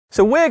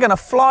So we're going to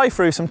fly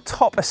through some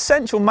top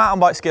essential mountain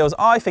bike skills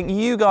I think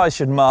you guys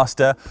should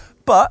master.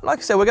 But like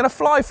I said, we're going to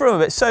fly through them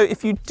a bit. So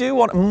if you do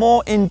want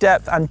more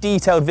in-depth and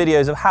detailed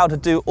videos of how to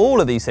do all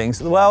of these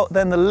things, well,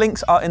 then the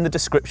links are in the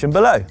description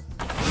below.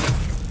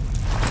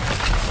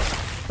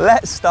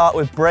 Let's start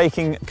with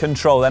braking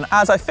control then.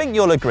 As I think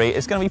you'll agree,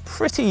 it's going to be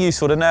pretty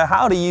useful to know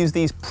how to use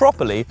these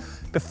properly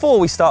before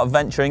we start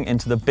venturing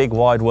into the big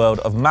wide world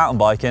of mountain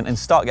biking and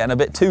start getting a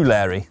bit too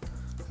leery.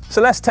 So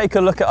let's take a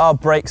look at our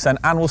brakes then,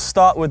 and we'll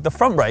start with the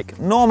front brake.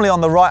 Normally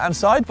on the right hand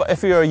side, but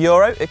if you're a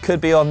Euro, it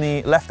could be on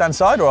the left hand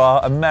side, or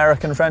our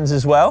American friends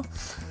as well.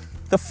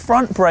 The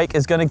front brake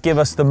is going to give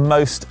us the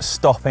most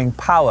stopping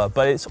power,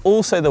 but it's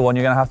also the one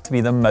you're going to have to be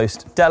the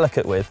most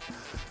delicate with.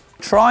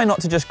 Try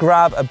not to just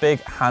grab a big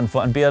handful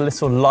and be a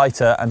little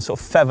lighter and sort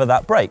of feather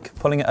that brake,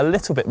 pulling it a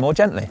little bit more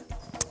gently.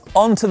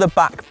 Onto the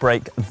back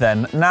brake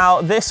then. Now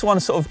this one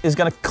sort of is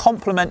going to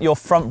complement your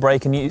front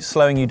brake and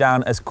slowing you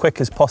down as quick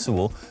as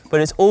possible,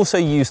 but it's also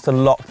used to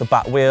lock the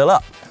back wheel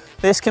up.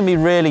 This can be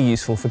really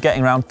useful for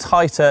getting around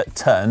tighter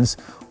turns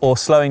or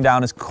slowing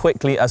down as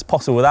quickly as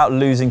possible without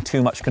losing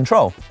too much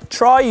control.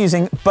 Try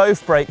using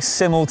both brakes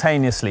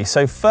simultaneously.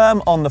 So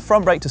firm on the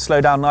front brake to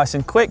slow down nice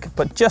and quick,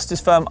 but just as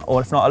firm, or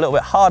if not a little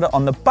bit harder,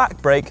 on the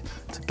back brake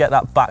to get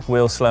that back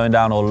wheel slowing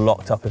down or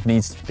locked up if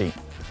needs to be.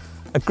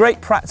 A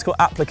great practical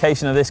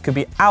application of this could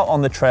be out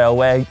on the trail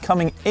where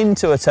coming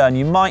into a turn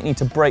you might need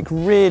to brake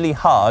really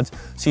hard,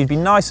 so you'd be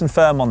nice and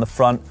firm on the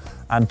front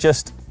and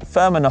just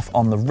firm enough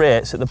on the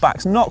rear so the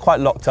back's not quite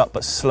locked up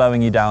but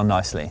slowing you down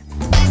nicely.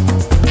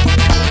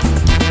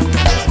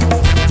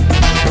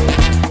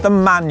 The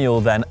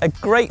manual then, a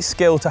great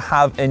skill to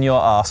have in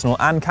your arsenal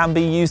and can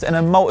be used in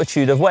a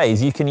multitude of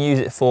ways. You can use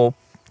it for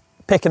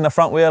picking the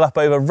front wheel up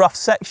over rough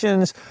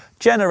sections,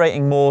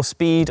 generating more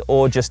speed,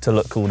 or just to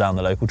look cool down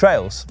the local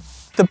trails.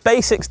 The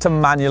basics to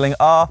manualing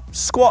are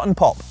squat and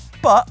pop,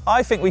 but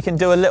I think we can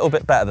do a little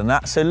bit better than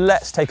that, so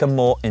let's take a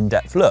more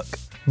in-depth look.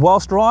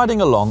 Whilst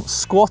riding along,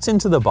 squat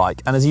into the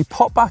bike, and as you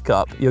pop back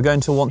up, you're going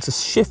to want to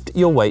shift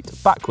your weight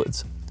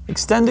backwards,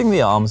 extending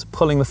the arms,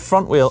 pulling the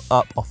front wheel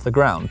up off the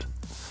ground.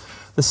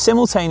 The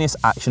simultaneous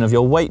action of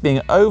your weight being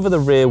over the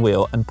rear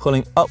wheel and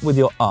pulling up with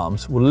your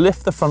arms will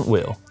lift the front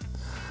wheel.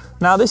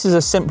 Now this is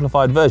a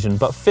simplified version,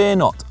 but fear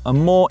not, a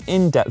more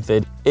in-depth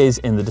vid is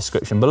in the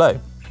description below.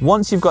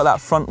 Once you've got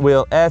that front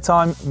wheel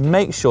airtime,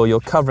 make sure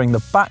you're covering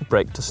the back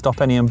brake to stop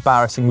any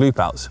embarrassing loop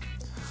outs.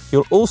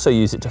 You'll also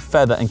use it to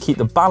feather and keep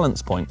the balance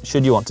point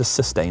should you want to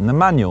sustain the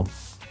manual.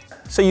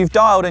 So you've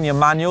dialed in your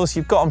manuals,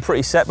 you've got them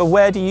pretty set, but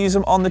where do you use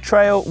them on the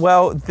trail?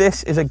 Well,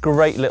 this is a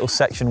great little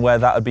section where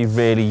that would be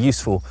really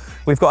useful.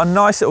 We've got a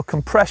nice little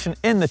compression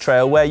in the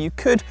trail where you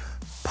could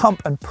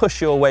pump and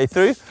push your way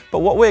through, but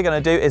what we're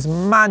going to do is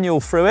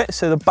manual through it,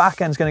 so the back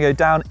end's going to go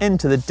down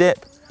into the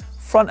dip,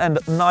 front end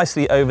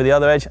nicely over the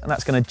other edge, and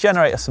that's going to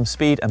generate us some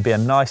speed and be a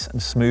nice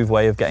and smooth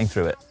way of getting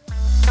through it.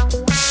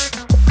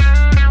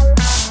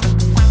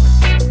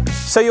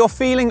 So you're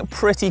feeling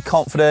pretty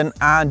confident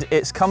and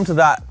it's come to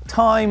that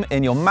time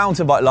in your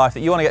mountain bike life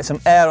that you want to get some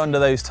air under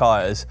those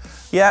tyres.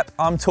 Yep,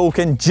 I'm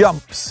talking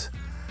jumps.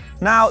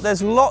 Now,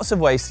 there's lots of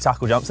ways to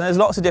tackle jumps and there's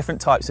lots of different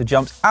types of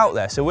jumps out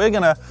there. So we're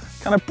gonna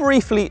kind of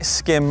briefly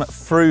skim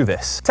through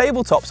this.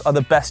 Tabletops are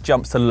the best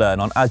jumps to learn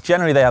on as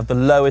generally they have the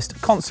lowest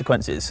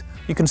consequences.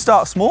 You can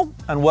start small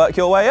and work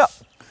your way up.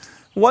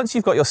 Once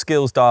you've got your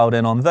skills dialed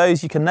in on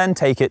those, you can then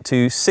take it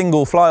to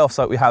single fly-offs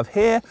like we have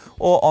here,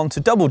 or onto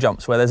double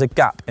jumps where there's a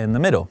gap in the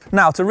middle.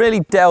 Now, to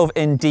really delve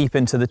in deep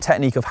into the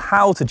technique of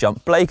how to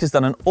jump, Blake has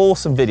done an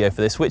awesome video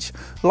for this, which,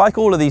 like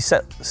all of these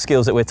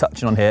skills that we're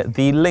touching on here,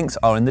 the links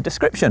are in the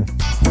description.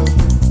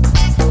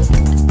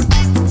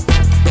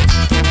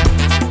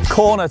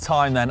 Corner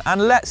time then,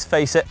 and let's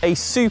face it, a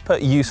super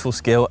useful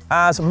skill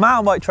as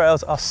mountain bike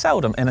trails are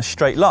seldom in a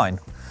straight line.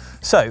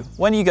 So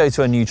when you go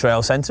to a new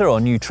trail centre or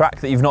a new track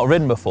that you've not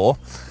ridden before,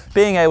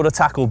 being able to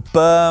tackle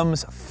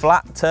berms,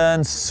 flat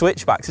turns,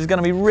 switchbacks is going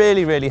to be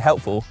really, really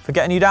helpful for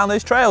getting you down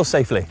those trails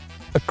safely.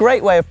 A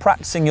great way of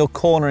practicing your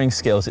cornering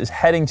skills is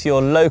heading to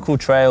your local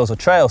trails or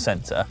trail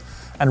centre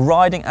and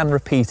riding and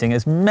repeating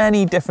as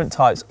many different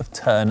types of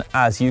turn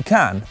as you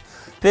can.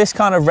 This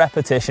kind of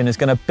repetition is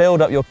going to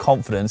build up your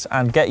confidence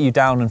and get you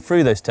down and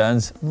through those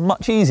turns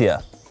much easier.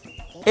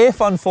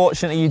 If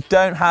unfortunately you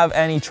don't have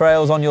any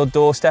trails on your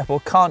doorstep or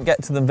can't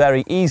get to them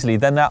very easily,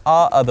 then there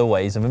are other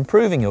ways of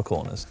improving your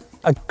corners.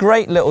 A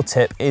great little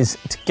tip is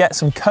to get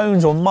some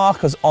cones or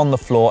markers on the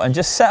floor and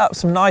just set up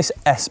some nice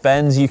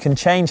S-bends. You can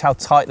change how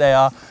tight they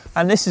are,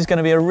 and this is going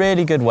to be a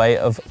really good way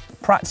of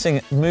practicing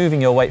moving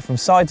your weight from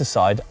side to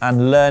side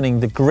and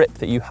learning the grip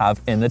that you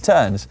have in the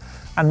turns.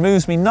 And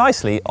moves me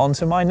nicely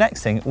onto my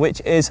next thing,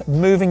 which is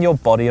moving your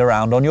body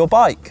around on your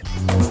bike.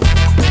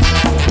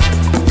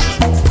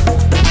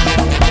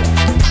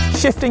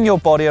 Shifting your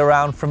body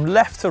around from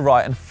left to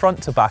right and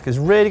front to back is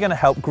really going to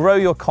help grow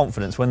your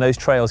confidence when those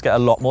trails get a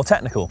lot more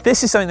technical.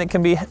 This is something that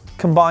can be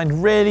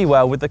combined really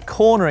well with the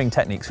cornering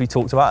techniques we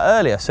talked about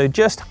earlier. So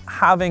just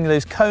having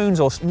those cones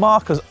or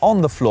markers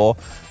on the floor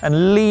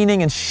and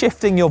leaning and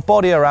shifting your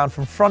body around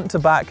from front to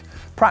back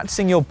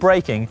practicing your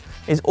braking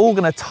is all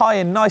going to tie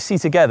in nicely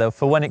together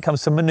for when it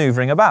comes to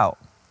manoeuvring about.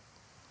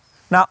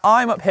 Now,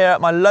 I'm up here at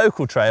my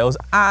local trails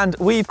and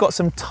we've got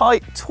some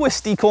tight,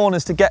 twisty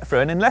corners to get through,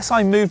 and unless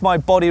I move my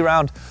body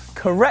around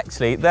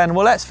correctly, then,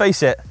 well, let's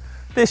face it,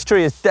 this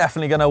tree is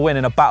definitely going to win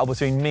in a battle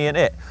between me and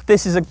it.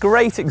 This is a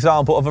great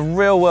example of a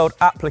real-world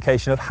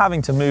application of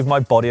having to move my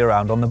body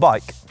around on the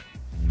bike.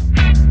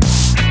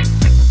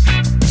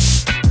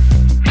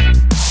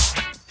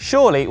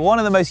 Surely, one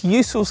of the most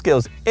useful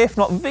skills, if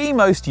not the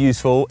most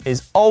useful,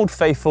 is Old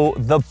Faithful,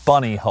 the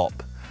bunny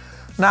hop.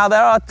 Now,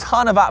 there are a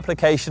ton of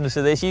applications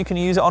to this. You can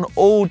use it on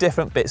all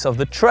different bits of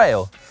the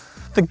trail.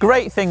 The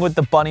great thing with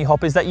the bunny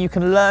hop is that you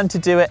can learn to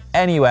do it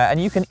anywhere, and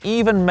you can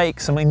even make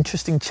some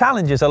interesting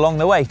challenges along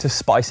the way to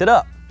spice it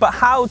up. But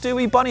how do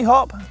we bunny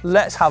hop?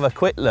 Let's have a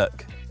quick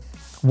look.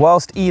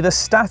 Whilst either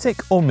static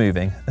or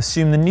moving,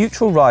 assume the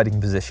neutral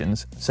riding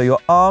positions, so your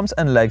arms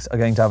and legs are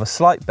going to have a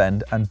slight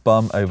bend and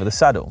bum over the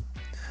saddle.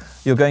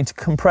 You're going to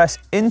compress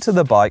into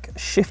the bike,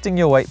 shifting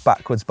your weight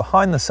backwards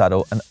behind the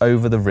saddle and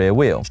over the rear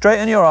wheel.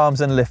 Straighten your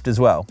arms and lift as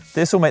well.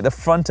 This will make the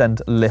front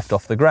end lift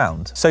off the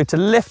ground. So to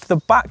lift the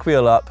back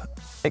wheel up,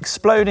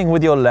 exploding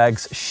with your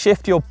legs,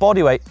 shift your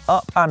body weight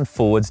up and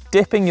forwards,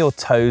 dipping your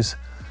toes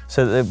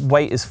so that the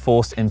weight is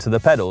forced into the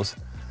pedals.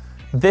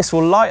 This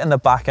will lighten the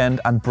back end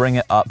and bring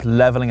it up,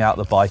 leveling out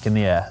the bike in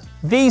the air.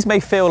 These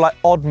may feel like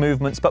odd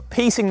movements, but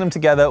piecing them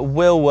together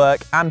will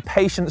work, and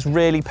patience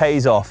really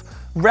pays off.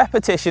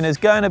 Repetition is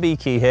going to be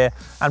key here,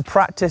 and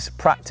practice,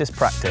 practice,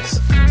 practice.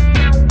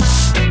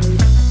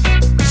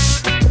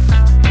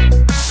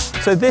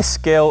 So this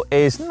skill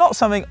is not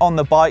something on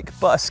the bike,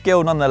 but a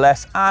skill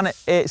nonetheless, and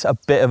it's a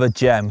bit of a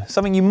gem,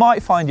 something you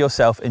might find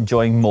yourself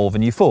enjoying more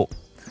than you thought.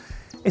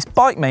 It's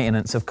bike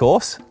maintenance, of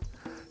course.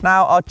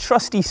 Now, our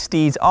trusty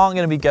steeds aren't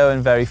going to be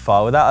going very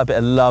far without a bit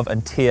of love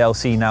and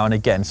TLC now and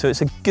again, so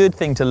it's a good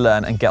thing to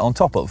learn and get on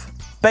top of.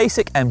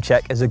 Basic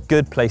M-check is a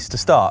good place to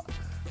start.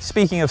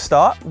 Speaking of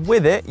start,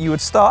 with it, you would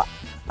start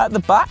at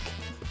the back,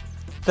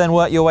 then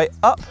work your way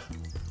up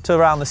to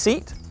around the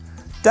seat,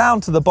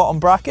 down to the bottom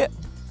bracket,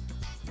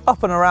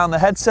 up and around the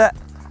headset,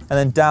 and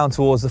then down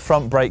towards the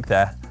front brake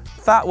there.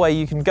 That way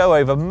you can go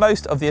over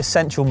most of the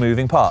essential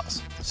moving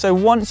parts. So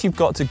once you've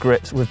got to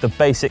grips with the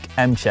basic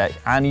M-check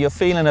and you're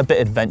feeling a bit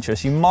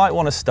adventurous, you might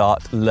want to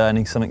start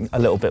learning something a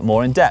little bit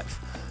more in depth.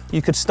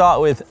 You could start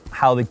with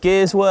how the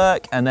gears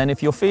work, and then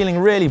if you're feeling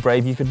really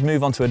brave, you could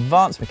move on to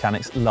advanced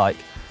mechanics like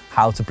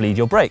how to bleed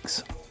your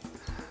brakes.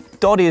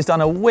 Doddy has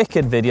done a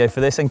wicked video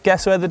for this, and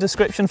guess where the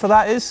description for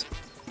that is?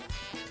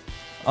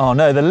 Oh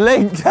no, the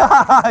link!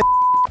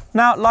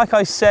 Now, like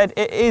I said,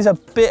 it is a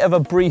bit of a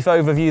brief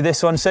overview,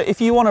 this one, so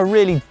if you want to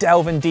really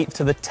delve in deep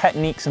to the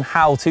techniques and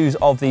how-tos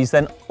of these,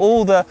 then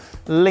all the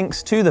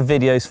links to the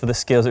videos for the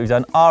skills that we've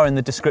done are in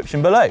the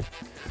description below.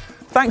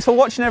 Thanks for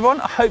watching,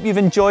 everyone. I hope you've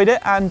enjoyed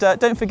it, and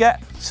don't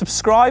forget,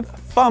 subscribe,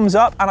 thumbs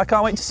up, and I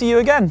can't wait to see you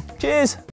again. Cheers!